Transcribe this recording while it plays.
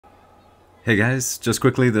Hey guys, just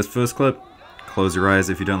quickly, this first clip, close your eyes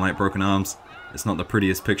if you don't like broken arms. It's not the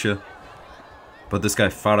prettiest picture. But this guy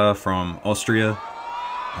Farah from Austria,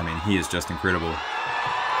 I mean, he is just incredible.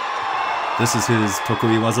 This is his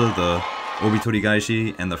tokui waza, the obitori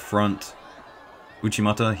gaishi, and the front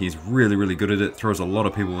uchimata. He's really good at it, throws a lot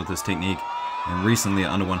of people with this technique. And recently at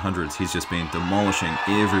under 100s, he's just been demolishing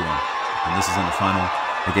everyone. And this is in the final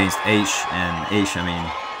against H, and H, I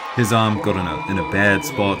mean, his arm got in a bad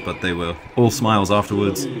spot, but they were all smiles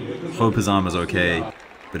afterwards. Hope his arm is okay.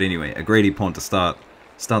 But anyway, a great Ippon to start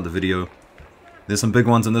the video. There's some big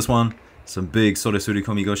ones in this one. Some big sode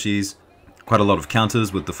tsurikomi goshis. Quite a lot of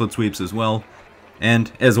counters with the foot sweeps as well.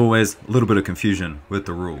 And, as always, a little bit of confusion with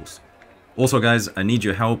the rules. Also guys, I need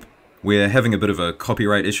your help. We're having a bit of a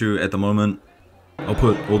copyright issue at the moment. I'll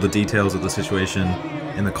put all the details of the situation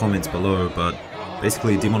in the comments below, but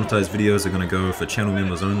basically, demonetized videos are going to go for channel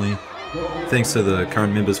members only. Thanks to the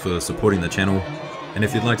current members for supporting the channel. And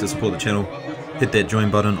if you'd like to support the channel, hit that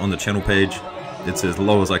join button on the channel page. It's as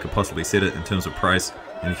low as I could possibly set it in terms of price,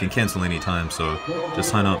 and you can cancel any time, so just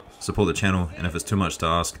sign up, support the channel, and if it's too much to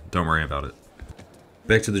ask, don't worry about it.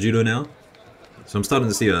 Back to the judo now. So I'm starting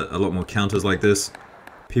to see a lot more counters like this.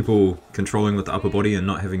 People controlling with the upper body and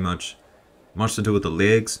not having much to do with the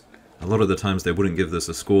legs. A lot of the times they wouldn't give this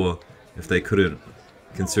a score if they couldn't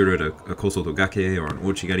consider it a kosoto gake or an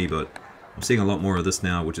ochigari, but I'm seeing a lot more of this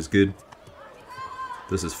now, which is good.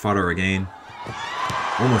 This is Farah again.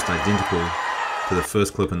 Almost identical to the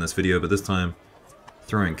first clip in this video, but this time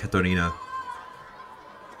throwing Katarina.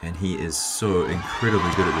 And he is so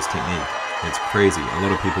incredibly good at this technique. It's crazy. A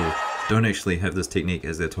lot of people don't actually have this technique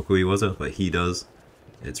as their tokui waza, but he does.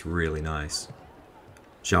 It's really nice.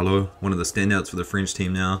 Jalo, one of the standouts for the French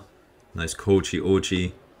team now. Nice kochi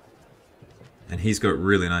ochi. And he's got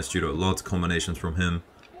really nice judo, lots of combinations from him.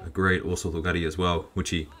 A great osotogari as well,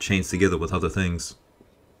 which he chains together with other things.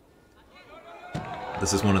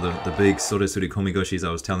 This is one of the big sode tsurikomi goshis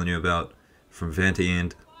I was telling you about from Vante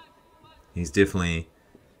End. He's definitely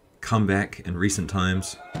come back in recent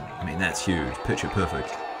times. I mean, that's huge, picture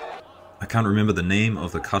perfect. I can't remember the name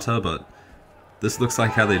of the kata, but this looks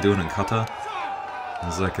like how they do it in kata.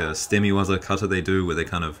 There's like a stemi waza kata they do where they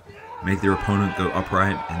kind of make their opponent go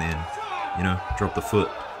upright and then, you know, drop the foot.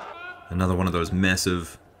 Another one of those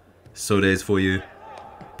massive sodes for you.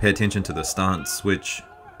 Pay attention to the stance switch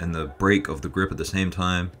and the break of the grip at the same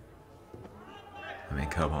time. I mean,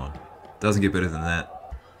 come on. Doesn't get better than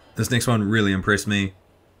that. This next one really impressed me.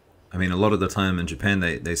 I mean, a lot of the time in Japan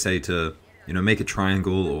they say to, you know, make a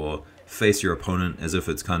triangle or face your opponent as if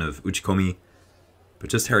it's kind of uchikomi. But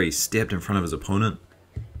just how he stepped in front of his opponent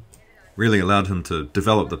really allowed him to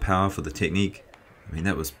develop the power for the technique. I mean,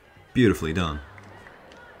 that was beautifully done.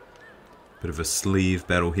 Bit of a sleeve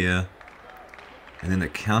battle here. And then the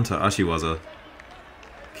counter ashiwaza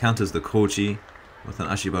counters the kochi with an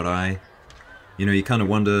ashibarai. You know, you kind of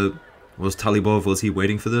wonder, was he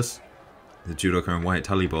waiting for this? The judoka in white,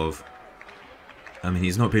 Talibov. I mean,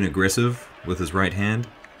 he's not been aggressive with his right hand.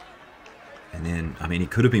 And then, I mean, he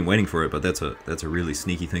could have been waiting for it, but that's a really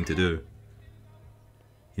sneaky thing to do.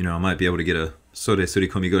 You know, I might be able to get a sode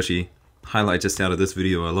tsurikomi goshi highlight just out of this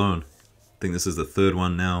video alone. I think this is the third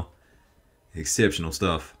one now. Exceptional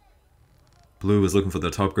stuff. Blue was looking for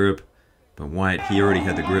the top grip, but white, he already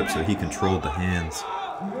had the grip, so he controlled the hands.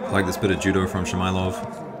 I like this bit of judo from Shamailov.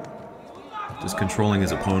 Just controlling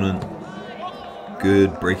his opponent.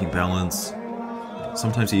 Good breaking balance.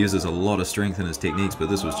 Sometimes he uses a lot of strength in his techniques, but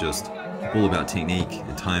this was just all about technique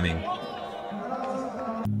and timing.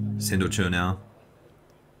 Sendocho now.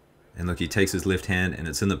 And look, he takes his left hand and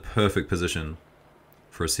it's in the perfect position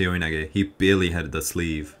for a seoi-nage. He barely had the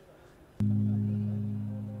sleeve.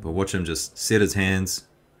 But watch him just set his hands,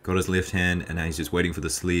 got his left hand, and now he's just waiting for the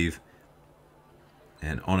sleeve.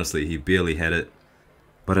 And honestly, he barely had it.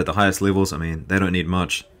 But at the highest levels, I mean, they don't need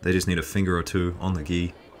much. They just need a finger or two on the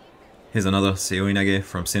gi. Here's another seoi-nage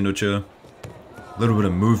from Sendocho. A little bit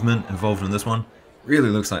of movement involved in this one. Really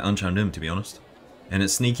looks like Unchan-rim, to be honest. And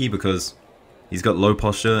it's sneaky because he's got low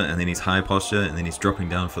posture, and then he's high posture, and then he's dropping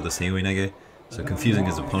down for the seoi-nage. So confusing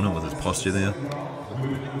his opponent with his posture there.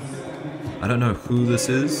 I don't know who this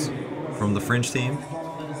is from the French team.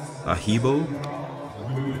 Ahibo?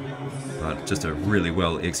 But just a really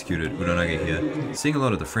well executed uranage here. Seeing a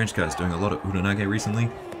lot of the French guys doing a lot of uranage recently.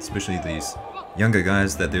 Especially these younger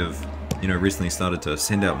guys that they've, you know, recently started to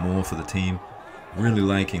send out more for the team. Really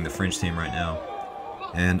liking the French team right now.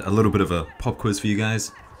 And a little bit of a pop quiz for you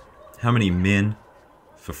guys. How many men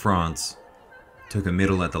for France took a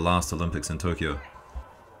medal at the last Olympics in Tokyo?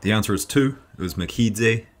 The answer is 2. It was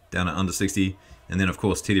Makidze down at under 60, and then of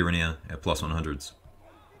course Teddy Renier at plus 100s.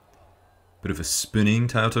 Bit of a spinning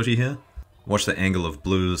taotoshi here. Watch the angle of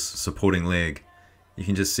Blue's supporting leg. You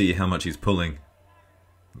can just see how much he's pulling.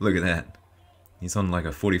 Look at that. He's on like a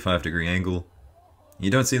 45-degree angle. You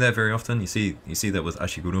don't see that very often. You see that with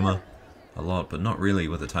ashiguruma a lot, but not really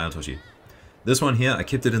with the taotoshi. This one here, I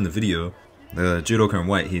kept it in the video. The judoka in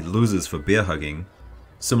white, he loses for bear hugging.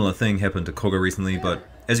 Similar thing happened to Koga recently, but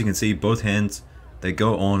as you can see, both hands, they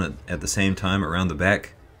go on at the same time around the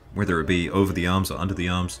back, whether it be over the arms or under the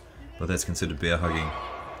arms, but that's considered bear hugging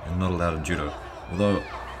and not allowed in judo. Although,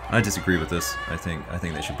 I disagree with this. I think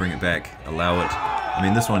they should bring it back, allow it. I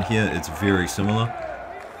mean, this one here, it's very similar.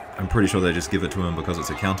 I'm pretty sure they just give it to him because it's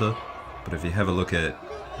a counter, but if you have a look at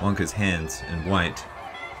Wonka's hands in white,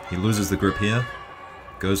 he loses the grip here,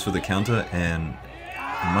 goes for the counter, and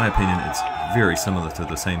in my opinion, it's very similar to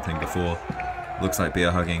the same thing before. Looks like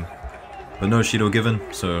bear hugging, but no shido given,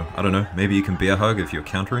 so I don't know, maybe you can bear hug if you're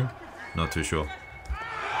countering? Not too sure.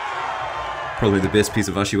 Probably the best piece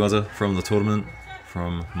of ashiwaza from the tournament,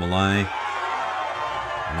 from Malai.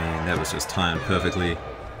 I mean, that was just timed perfectly.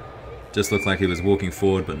 Just looked like he was walking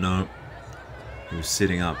forward, but no. He was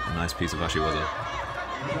setting up a nice piece of ashiwaza.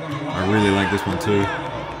 I really like this one too.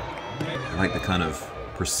 I like the kind of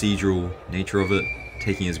procedural nature of it.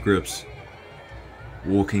 Taking his grips,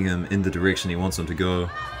 walking him in the direction he wants him to go.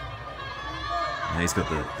 Now he's got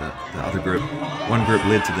the other grip. One grip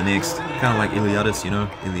led to the next. Kind of like Iliadis, you know?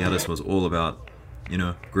 Iliadis was all about, you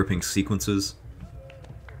know, gripping sequences.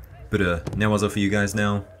 Bit of newaza for you guys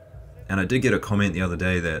now. And I did get a comment the other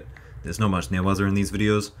day that there's not much newaza in these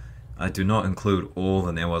videos. I do not include all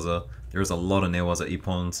the newaza. There is a lot of newaza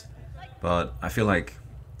Ippons, but I feel like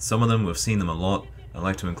some of them, we've seen them a lot. I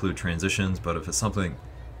like to include transitions, but if it's something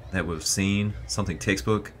that we've seen, something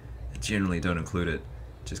textbook, I generally don't include it,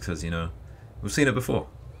 just because, you know, we've seen it before.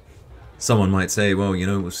 Someone might say, well, you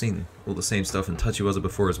know, we've seen all the same stuff in tachiwaza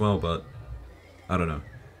before as well, but I don't know.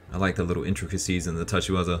 I like the little intricacies in the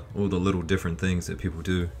tachiwaza, all the little different things that people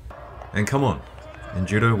do. And come on, in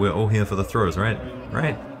judo, we're all here for the throws, right?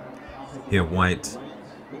 Right? Here, white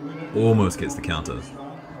almost gets the counter,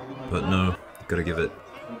 but no, gotta give it.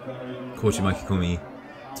 Kochimakikomi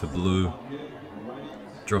to blue.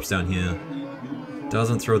 Drops down here.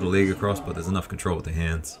 Doesn't throw the leg across, but there's enough control with the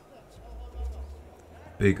hands.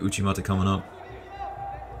 Big uchimata coming up.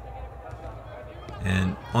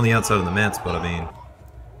 And on the outside of the mats, but I mean,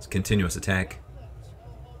 it's continuous attack.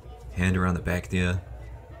 Hand around the back there.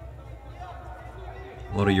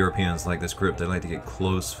 A lot of Europeans like this grip. They like to get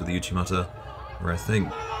close for the uchimata, where I think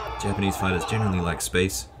Japanese fighters generally like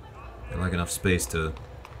space. They like enough space to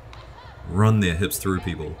run their hips through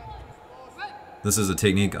people. This is a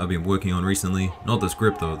technique I've been working on recently. Not this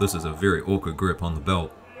grip though, this is a very awkward grip on the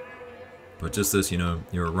belt. But just this, you know,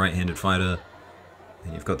 you're a right-handed fighter,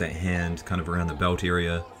 and you've got that hand kind of around the belt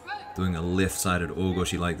area, doing a left-sided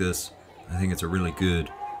goshi like this. I think it's a really good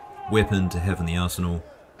weapon to have in the arsenal.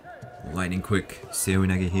 Lightning quick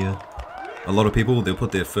seoi-nage here. A lot of people, they'll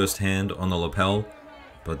put their first hand on the lapel,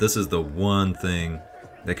 but this is the one thing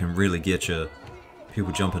that can really get you.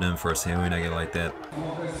 People jumping in for a seoi-nage like that.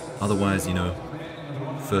 Otherwise, you know,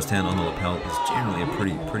 first hand on the lapel is generally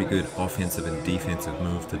a pretty good offensive and defensive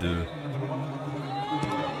move to do.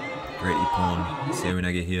 Great Ippon,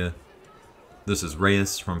 seoi-nage here. This is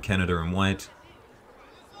Reyes from Canada in white.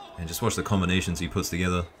 And just watch the combinations he puts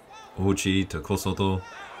together. Ochi to kosoto.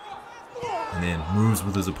 And then moves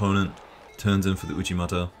with his opponent, turns in for the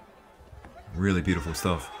uchimata. Really beautiful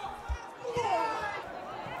stuff.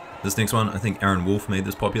 This next one, I think Aaron Wolf made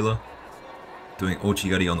this popular. Doing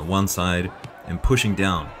ochigari on the one side and pushing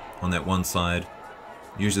down on that one side.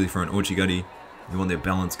 Usually for an ochigari, you want their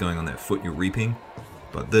balance going on that foot you're reaping.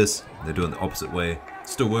 But this, they're doing the opposite way.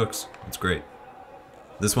 Still works, it's great.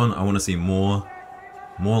 This one, I want to see more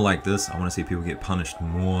like this. I want to see people get punished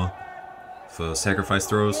more for sacrifice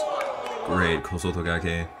throws. Great, kosoto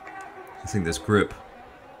gake. I think this grip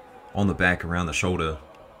on the back around the shoulder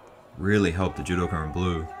really helped the judoka in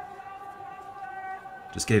blue.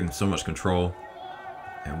 Just gave him so much control,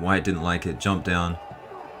 and white didn't like it, jumped down,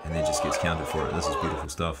 and then just gets counted for it. This is beautiful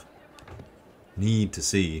stuff. Need to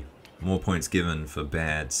see more points given for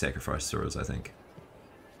bad sacrifice throws, I think.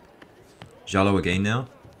 Jalo again now,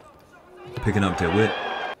 picking up their wit,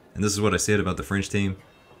 and this is what I said about the French team.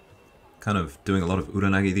 Kind of doing a lot of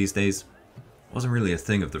uranage these days. Wasn't really a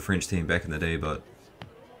thing of the French team back in the day, but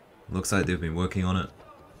looks like they've been working on it.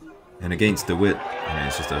 And against De Witt, I mean,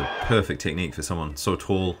 it's just a perfect technique for someone so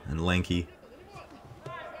tall and lanky.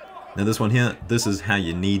 Now this one here, this is how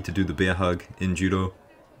you need to do the bear hug in judo.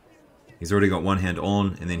 He's already got one hand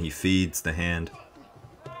on, and then he feeds the hand.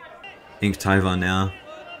 Ink Taiwan now.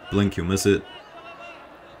 Blink, you'll miss it.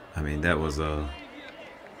 I mean, that was a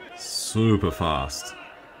super fast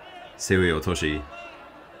Seoi Otoshi.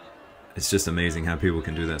 It's just amazing how people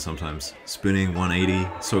can do that sometimes. Spinning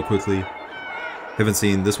 180 so quickly. Haven't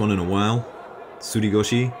seen this one in a while.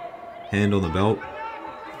 Tsurikomi, hand on the belt.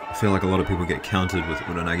 I feel like a lot of people get countered with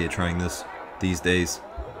Uranage trying this these days.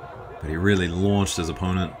 But he really launched his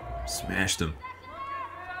opponent, smashed him.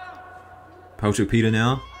 Pauchu Pita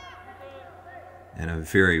now. And a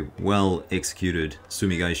very well executed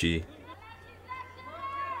Sumigaishi.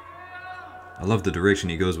 I love the direction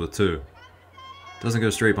he goes with too. Doesn't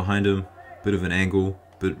go straight behind him, bit of an angle,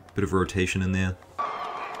 bit of rotation in there.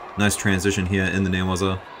 Nice transition here in the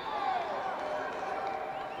newaza.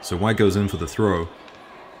 So White goes in for the throw,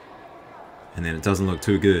 and then it doesn't look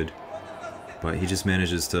too good, but he just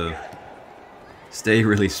manages to stay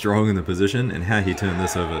really strong in the position, and how he turned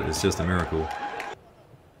this over is just a miracle.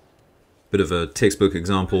 Bit of a textbook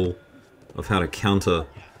example of how to counter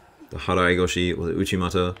the Harai Goshi or the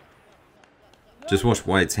Uchimata. Just watch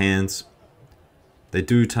White's hands. They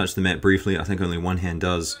do touch the mat briefly, I think only one hand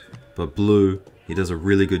does, but Blue, he does a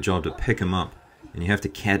really good job to pick him up, and you have to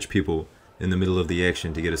catch people in the middle of the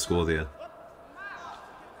action to get a score there.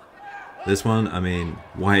 This one, I mean,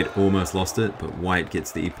 White almost lost it, but White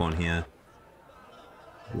gets the Ippon here.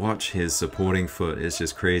 Watch his supporting foot, it's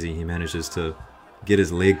just crazy. He manages to get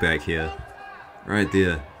his leg back here, right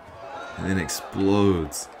there, and then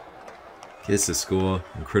explodes. Gets the score,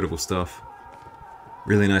 incredible stuff.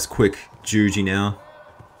 Really nice quick Juji now,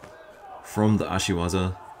 from the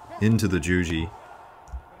Ashiwaza into the Juji.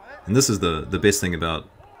 And this is the best thing about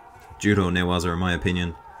Judo Newaza in my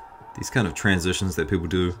opinion. These kind of transitions that people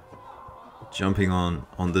do, jumping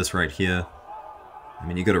on this right here. I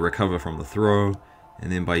mean, you got to recover from the throw,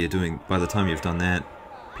 and then by the time you've done that,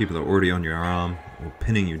 people are already on your arm or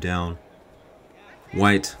pinning you down.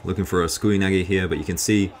 White looking for a Skuinage here, but you can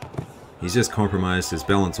see he's just compromised. His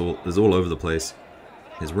balance is all over the place.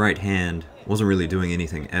 His right hand wasn't really doing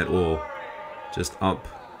anything at all, just up,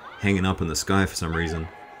 hanging up in the sky for some reason.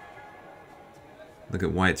 Look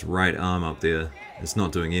at White's right arm up there. It's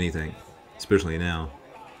not doing anything, especially now.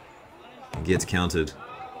 He gets countered.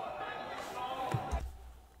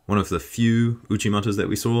 One of the few Uchimatas that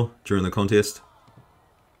we saw during the contest.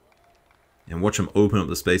 And watch him open up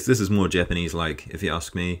the space. This is more Japanese-like, if you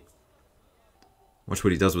ask me. Watch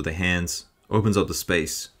what he does with the hands. Opens up the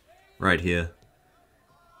space right here.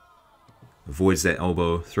 Avoids that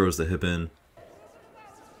elbow, throws the hip in.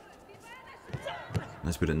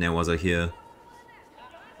 Nice bit of newaza here.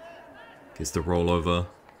 Gets the rollover.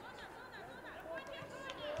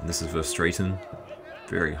 And this is versus Straighten.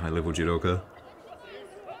 Very high level judoka.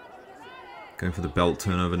 Going for the belt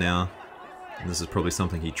turnover now. And this is probably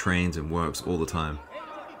something he trains and works all the time.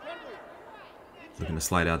 Looking to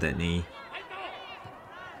slide out that knee.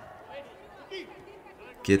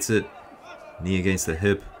 Gets it. Knee against the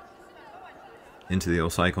hip. Into the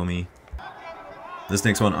tsurikomi. This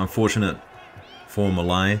next one, unfortunate for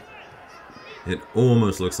Malai. It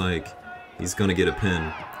almost looks like he's going to get a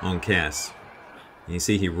pin on Cass. And you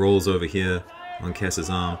see he rolls over here on Cass's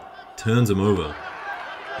arm, turns him over,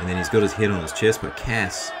 and then he's got his head on his chest, but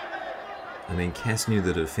Cass knew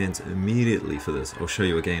the defense immediately for this. I'll show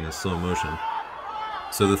you again in slow motion.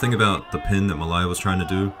 So the thing about the pin that Malai was trying to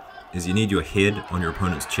do is you need your head on your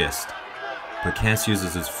opponent's chest. But Cass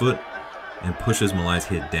uses his foot and pushes Malai's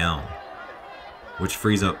head down, which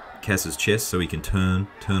frees up Cass's chest so he can turn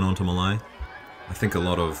onto Malai. I think a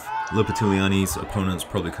lot of Lipatuliani's opponents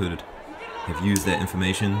probably could have used that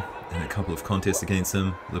information in a couple of contests against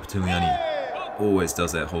him. Lipatuliani always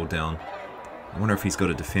does that hold down. I wonder if he's got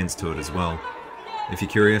a defense to it as well. If you're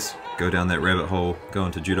curious, go down that rabbit hole, go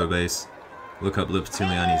into Judo Base, look up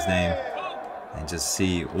Lipatuliani's name, and just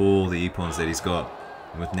see all the Ippons that he's got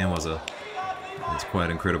with newaza. It's quite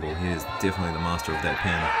incredible. He is definitely the master of that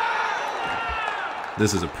pin.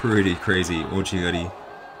 This is a pretty crazy Ochigari,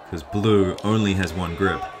 because Blue only has one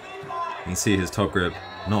grip. You can see his top grip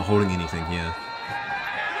not holding anything here.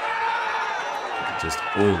 Just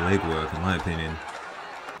all leg work in my opinion.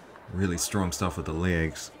 Really strong stuff with the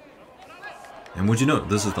legs. And would you know,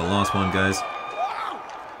 this is the last one, guys.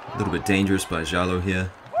 A little bit dangerous by Jalo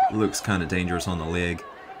here. Looks kind of dangerous on the leg,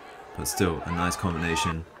 but still a nice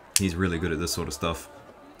combination. He's really good at this sort of stuff.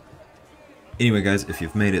 Anyway guys, if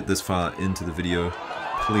you've made it this far into the video,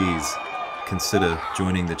 please consider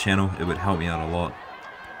joining the channel. It would help me out a lot.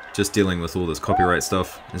 Just dealing with all this copyright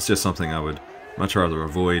stuff, it's just something I would much rather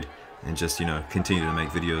avoid and just, continue to make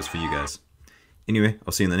videos for you guys. Anyway,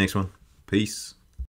 I'll see you in the next one. Peace.